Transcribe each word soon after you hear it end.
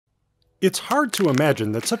It's hard to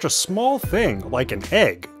imagine that such a small thing like an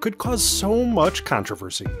egg could cause so much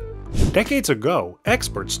controversy. Decades ago,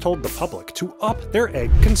 experts told the public to up their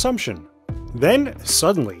egg consumption. Then,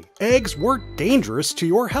 suddenly, eggs were dangerous to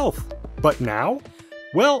your health. But now?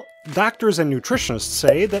 Well, doctors and nutritionists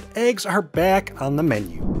say that eggs are back on the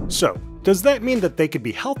menu. So, does that mean that they could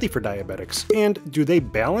be healthy for diabetics, and do they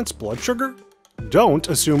balance blood sugar? Don't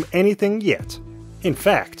assume anything yet. In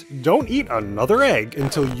fact, don't eat another egg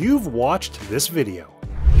until you've watched this video.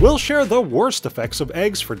 We'll share the worst effects of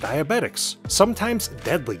eggs for diabetics, sometimes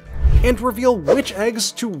deadly, and reveal which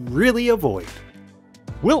eggs to really avoid.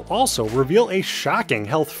 We'll also reveal a shocking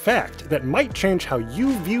health fact that might change how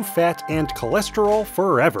you view fat and cholesterol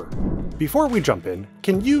forever. Before we jump in,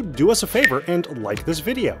 can you do us a favor and like this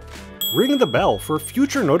video? Ring the bell for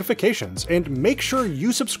future notifications and make sure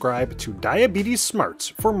you subscribe to Diabetes Smarts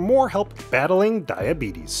for more help battling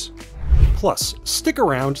diabetes. Plus, stick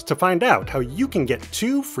around to find out how you can get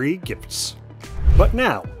 2 free gifts. But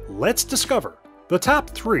now, let's discover the top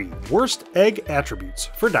 3 worst egg attributes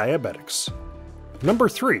for diabetics. Number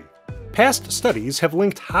 3. Past studies have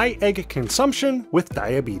linked high egg consumption with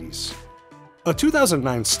diabetes. A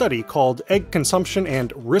 2009 study called Egg Consumption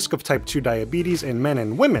and Risk of Type 2 Diabetes in Men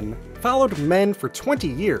and Women followed men for 20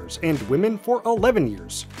 years and women for 11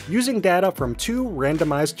 years, using data from 2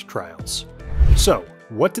 randomized trials. So,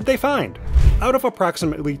 what did they find? Out of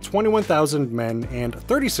approximately 21,000 men and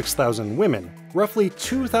 36,000 women, roughly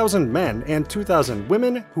 2,000 men and 2,000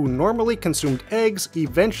 women who normally consumed eggs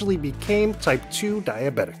eventually became type 2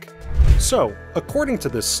 diabetic. So, according to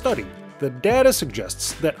this study, the data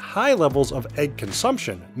suggests that high levels of egg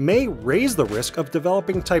consumption may raise the risk of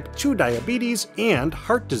developing type 2 diabetes and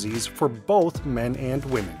heart disease for both men and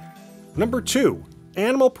women. Number 2.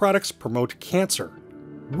 Animal products promote cancer.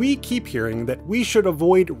 We keep hearing that we should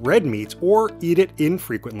avoid red meat or eat it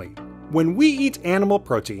infrequently. When we eat animal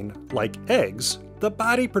protein, like eggs, the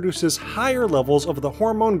body produces higher levels of the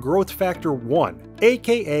hormone growth factor 1,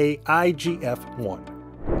 aka IGF-1.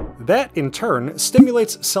 That, in turn,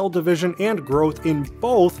 stimulates cell division and growth in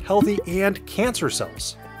both healthy and cancer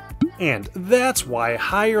cells. And that's why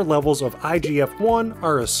higher levels of IGF-1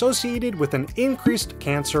 are associated with an increased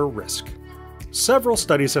cancer risk. Several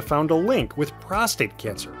studies have found a link with prostate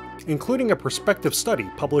cancer, including a prospective study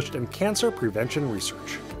published in Cancer Prevention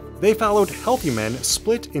Research. They followed healthy men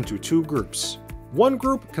split into 2 groups. One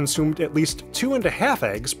group consumed at least 2.5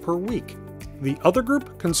 eggs per week. The other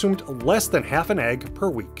group consumed less than half an egg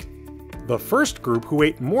per week. The first group, who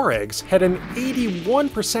ate more eggs, had an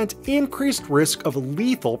 81% increased risk of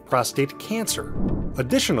lethal prostate cancer.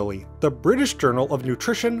 Additionally, the British Journal of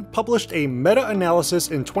Nutrition published a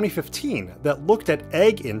meta-analysis in 2015 that looked at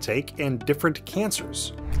egg intake and different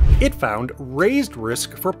cancers. It found raised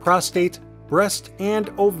risk for prostate, breast, and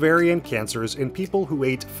ovarian cancers in people who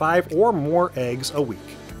ate 5 or more eggs a week.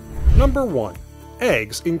 Number 1.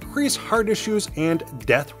 Eggs increase heart issues and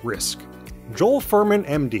death risk. Joel Fuhrman,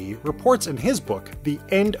 MD, reports in his book, The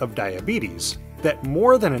End of Diabetes, that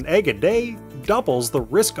more than an egg a day doubles the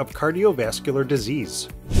risk of cardiovascular disease.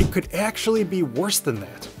 It could actually be worse than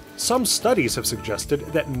that. Some studies have suggested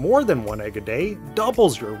that more than 1 egg a day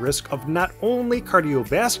doubles your risk of not only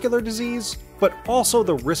cardiovascular disease, but also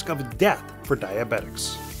the risk of death for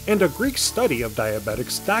diabetics. And a Greek study of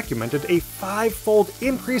diabetics documented a 5-fold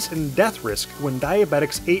increase in death risk when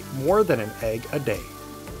diabetics ate more than an egg a day.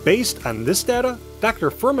 Based on this data, Dr.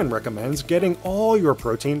 Fuhrman recommends getting all your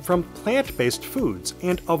protein from plant-based foods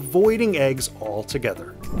and avoiding eggs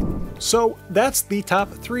altogether. So that's the top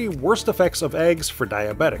 3 worst effects of eggs for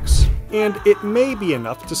diabetics, and it may be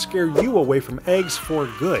enough to scare you away from eggs for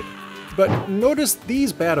good. But notice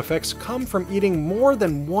these bad effects come from eating more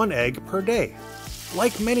than 1 egg per day.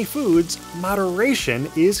 Like many foods, moderation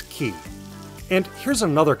is key. And here's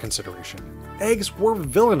another consideration. Eggs were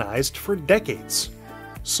villainized for decades.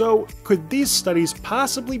 So, could these studies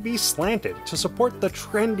possibly be slanted to support the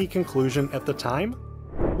trendy conclusion at the time?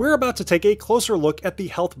 We're about to take a closer look at the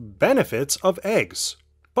health benefits of eggs.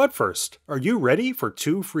 But first, are you ready for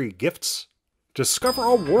 2 free gifts? Discover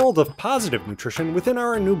a world of positive nutrition within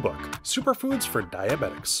our new book, Superfoods for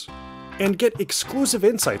Diabetics. And get exclusive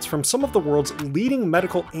insights from some of the world's leading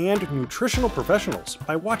medical and nutritional professionals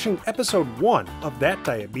by watching episode 1 of that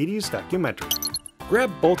diabetes documentary.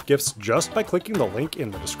 Grab both gifts just by clicking the link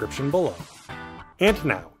in the description below. And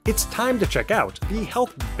now, it's time to check out the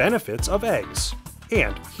health benefits of eggs.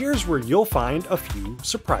 And here's where you'll find a few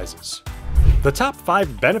surprises. The top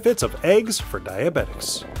 5 benefits of eggs for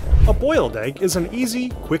diabetics. A boiled egg is an easy,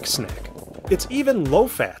 quick snack. It's even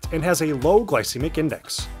low-fat and has a low glycemic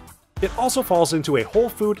index. It also falls into a whole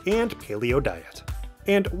food and paleo diet.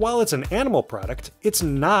 And while it's an animal product, it's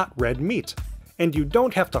not red meat, and you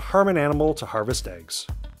don't have to harm an animal to harvest eggs.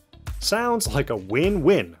 Sounds like a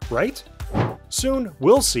win-win, right? Soon,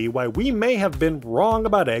 we'll see why we may have been wrong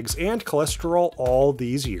about eggs and cholesterol all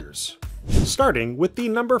these years. Starting with the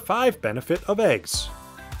number 5 benefit of eggs.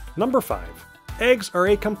 Number 5. Eggs are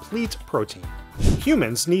a complete protein.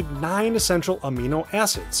 Humans need 9 essential amino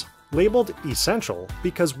acids, labeled essential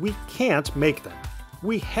because we can't make them.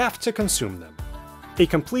 We have to consume them. A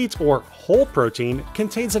complete or whole protein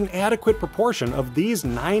contains an adequate proportion of these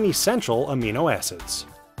 9 essential amino acids.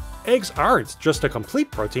 Eggs aren't just a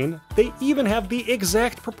complete protein, they even have the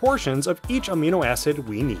exact proportions of each amino acid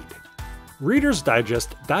we need. Reader's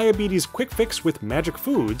Digest Diabetes Quick Fix with Magic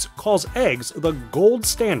Foods calls eggs the gold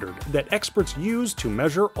standard that experts use to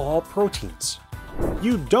measure all proteins.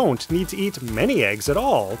 You don't need to eat many eggs at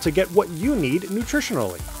all to get what you need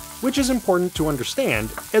nutritionally, which is important to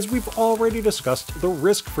understand as we've already discussed the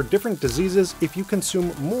risk for different diseases if you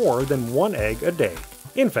consume more than 1 egg a day.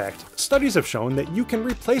 In fact, studies have shown that you can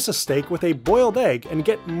replace a steak with a boiled egg and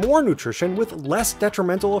get more nutrition with less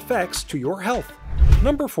detrimental effects to your health.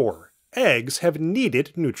 Number 4. Eggs have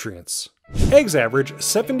needed nutrients. Eggs average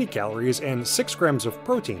 70 calories and 6 grams of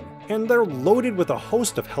protein, and they're loaded with a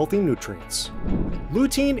host of healthy nutrients.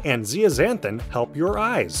 Lutein and zeaxanthin help your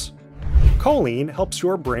eyes. Choline helps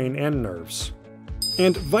your brain and nerves.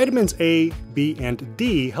 And vitamins A, B, and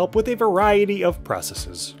D help with a variety of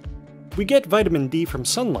processes. We get vitamin D from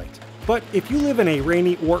sunlight, but if you live in a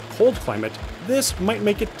rainy or cold climate, this might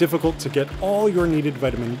make it difficult to get all your needed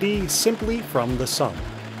vitamin D simply from the sun.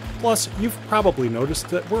 Plus, you've probably noticed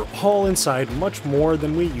that we're all inside much more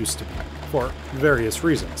than we used to be, for various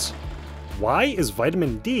reasons. Why is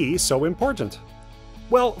vitamin D so important?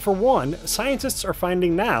 Well, for one, scientists are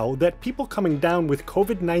finding now that people coming down with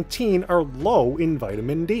COVID-19 are low in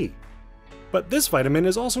vitamin D. But this vitamin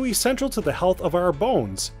is also essential to the health of our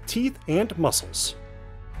bones, teeth, and muscles.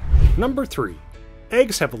 Number 3.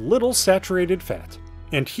 Eggs have little saturated fat.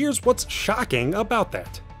 And here's what's shocking about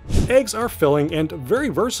that. Eggs are filling and very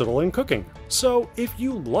versatile in cooking, so if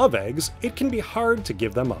you love eggs, it can be hard to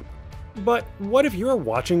give them up. But what if you're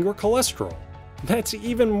watching your cholesterol? That's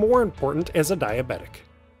even more important as a diabetic.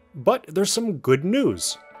 But there's some good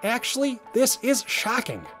news. Actually, this is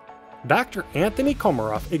shocking. Dr. Anthony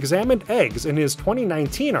Komaroff examined eggs in his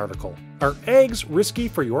 2019 article, Are Eggs Risky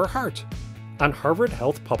for Your Heart?, on Harvard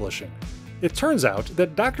Health Publishing. It turns out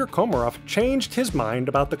that Dr. Komaroff changed his mind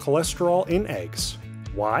about the cholesterol in eggs.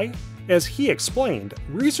 Why? As he explained,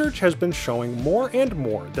 research has been showing more and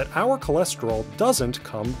more that our cholesterol doesn't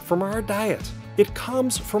come from our diet. It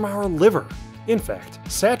comes from our liver. In fact,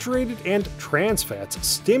 saturated and trans fats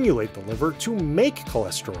stimulate the liver to make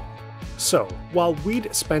cholesterol. So, while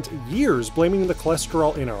we'd spent years blaming the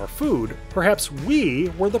cholesterol in our food, perhaps we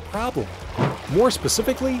were the problem. More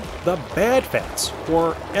specifically, the bad fats,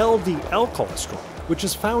 or LDL cholesterol, which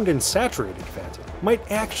is found in saturated fat,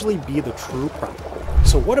 might actually be the true problem.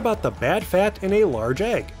 So what about the bad fat in a large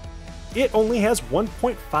egg? It only has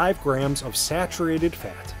 1.5 grams of saturated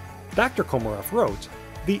fat. Dr. Komaroff wrote,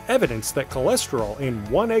 "The evidence that cholesterol in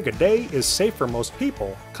 1 egg a day is safe for most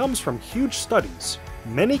people comes from huge studies,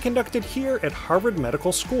 many conducted here at Harvard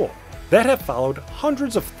Medical School, that have followed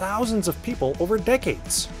hundreds of thousands of people over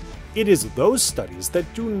decades. It is those studies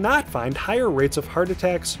that do not find higher rates of heart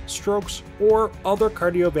attacks, strokes, or other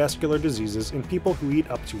cardiovascular diseases in people who eat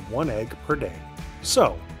up to 1 egg per day."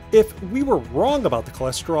 So, if we were wrong about the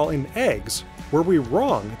cholesterol in eggs, were we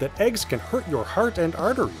wrong that eggs can hurt your heart and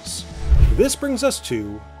arteries? This brings us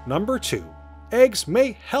to number 2. Eggs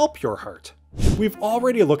may help your heart. We've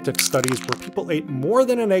already looked at studies where people ate more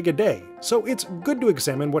than an egg a day, so it's good to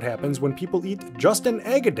examine what happens when people eat just an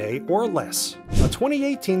egg a day or less. A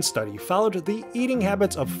 2018 study followed the eating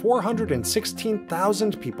habits of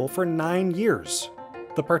 416,000 people for 9 years.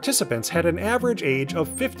 The participants had an average age of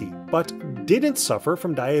 50, but didn't suffer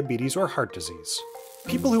from diabetes or heart disease.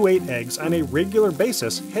 People who ate eggs on a regular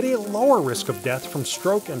basis had a lower risk of death from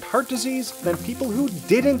stroke and heart disease than people who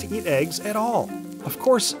didn't eat eggs at all. Of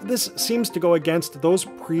course, this seems to go against those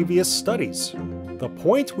previous studies. The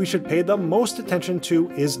point we should pay the most attention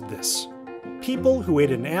to is this. People who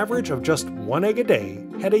ate an average of just 1 egg a day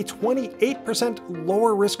had a 28%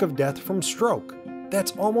 lower risk of death from stroke.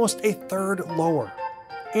 That's almost a third lower.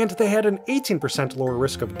 And they had an 18% lower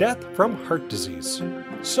risk of death from heart disease.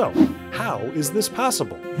 So, how is this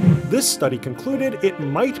possible? This study concluded it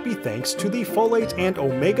might be thanks to the folate and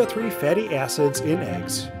omega-3 fatty acids in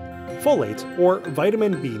eggs. Folate, or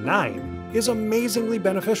vitamin B9, is amazingly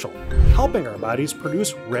beneficial, helping our bodies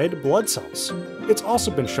produce red blood cells. It's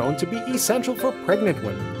also been shown to be essential for pregnant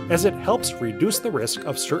women, as it helps reduce the risk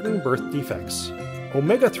of certain birth defects.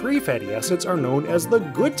 Omega-3 fatty acids are known as the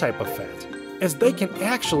good type of fat, as they can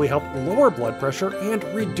actually help lower blood pressure and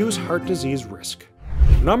reduce heart disease risk.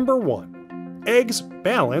 Number 1. Eggs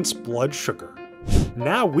balance blood sugar.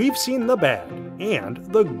 Now we've seen the bad and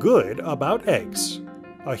the good about eggs.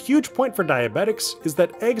 A huge point for diabetics is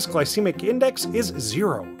that eggs' glycemic index is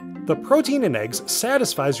 0. The protein in eggs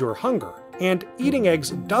satisfies your hunger, and eating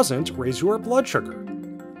eggs doesn't raise your blood sugar.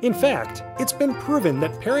 In fact, it's been proven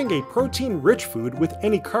that pairing a protein-rich food with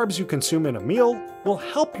any carbs you consume in a meal will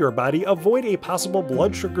help your body avoid a possible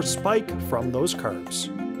blood sugar spike from those carbs.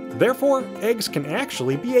 Therefore, eggs can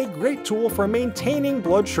actually be a great tool for maintaining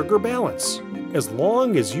blood sugar balance, as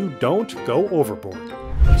long as you don't go overboard.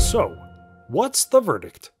 So, what's the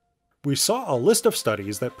verdict? We saw a list of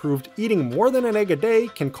studies that proved eating more than an egg a day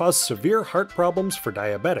can cause severe heart problems for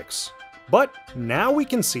diabetics. But now we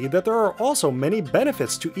can see that there are also many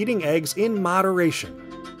benefits to eating eggs in moderation.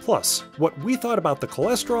 Plus, what we thought about the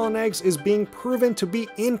cholesterol in eggs is being proven to be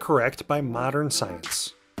incorrect by modern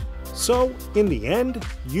science. So, in the end,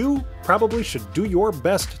 you probably should do your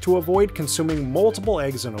best to avoid consuming multiple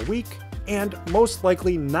eggs in a week, and most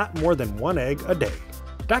likely not more than 1 egg a day.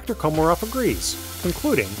 Dr. Komaroff agrees,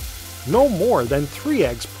 concluding, no more than 3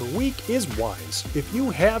 eggs per week is wise if you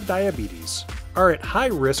have diabetes, are at high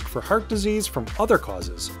risk for heart disease from other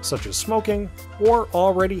causes, such as smoking, or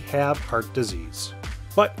already have heart disease.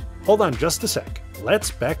 But hold on just a sec,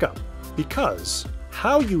 let's back up, because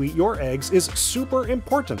how you eat your eggs is super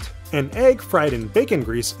important. An egg fried in bacon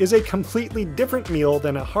grease is a completely different meal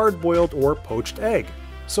than a hard-boiled or poached egg.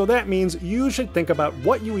 So that means you should think about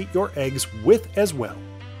what you eat your eggs with as well.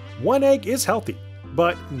 1 egg is healthy,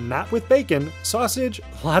 but not with bacon, sausage,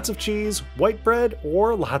 lots of cheese, white bread,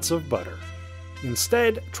 or lots of butter.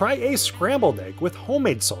 Instead, try a scrambled egg with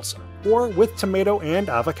homemade salsa, or with tomato and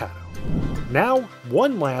avocado. Now,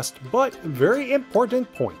 one last but very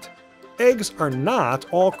important point. Eggs are not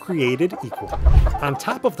all created equal. On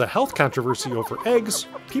top of the health controversy over eggs,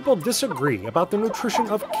 people disagree about the nutrition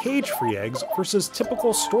of cage-free eggs versus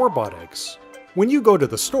typical store-bought eggs. When you go to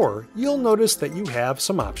the store, you'll notice that you have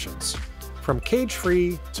some options, from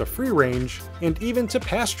cage-free to free-range, and even to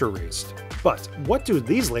pasture-raised. But what do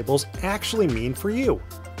these labels actually mean for you?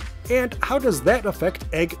 And how does that affect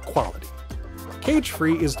egg quality?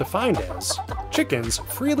 Cage-free is defined as chickens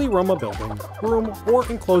freely roam a building, room, or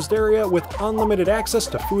enclosed area with unlimited access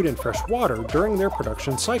to food and fresh water during their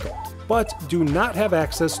production cycle, but do not have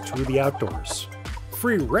access to the outdoors.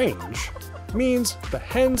 Free-range means the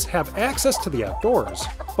hens have access to the outdoors,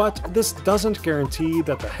 but this doesn't guarantee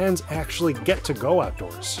that the hens actually get to go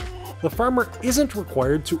outdoors. The farmer isn't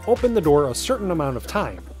required to open the door a certain amount of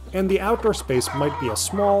time, and the outdoor space might be a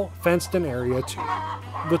small, fenced-in area too.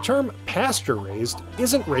 The term pasture-raised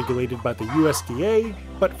isn't regulated by the USDA,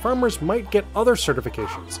 but farmers might get other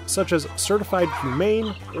certifications, such as Certified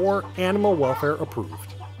Humane or Animal Welfare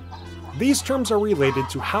Approved. These terms are related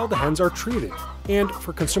to how the hens are treated, and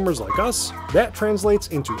for consumers like us, that translates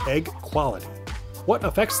into egg quality. What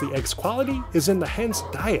affects the egg's quality is in the hen's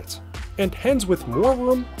diet, and hens with more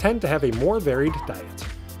room tend to have a more varied diet.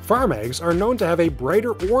 Farm eggs are known to have a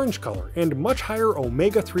brighter orange color and much higher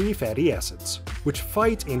omega-3 fatty acids, which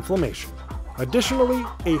fight inflammation. Additionally,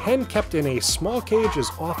 a hen kept in a small cage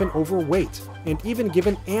is often overweight and even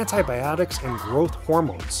given antibiotics and growth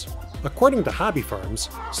hormones. According to hobby farms,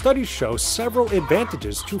 studies show several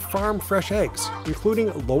advantages to farm fresh eggs,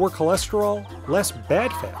 including lower cholesterol, less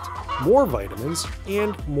bad fat, more vitamins,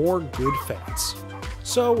 and more good fats.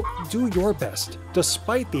 So do your best,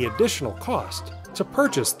 despite the additional cost, to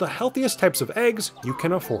purchase the healthiest types of eggs you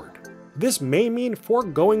can afford. This may mean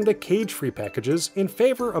foregoing the cage-free packages in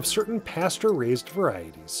favor of certain pasture-raised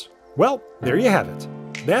varieties. Well, there you have it.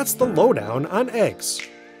 That's the lowdown on eggs.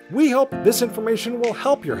 We hope this information will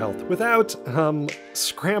help your health without,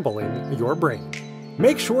 scrambling your brain.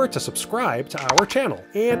 Make sure to subscribe to our channel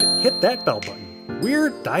and hit that bell button. We're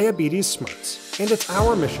Diabetes Smarts, and it's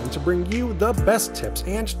our mission to bring you the best tips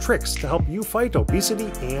and tricks to help you fight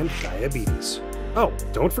obesity and diabetes. Oh,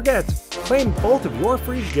 don't forget, claim both of your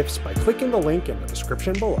free gifts by clicking the link in the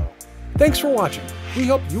description below. Thanks for watching. We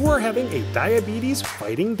hope you are having a diabetes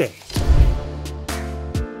fighting day.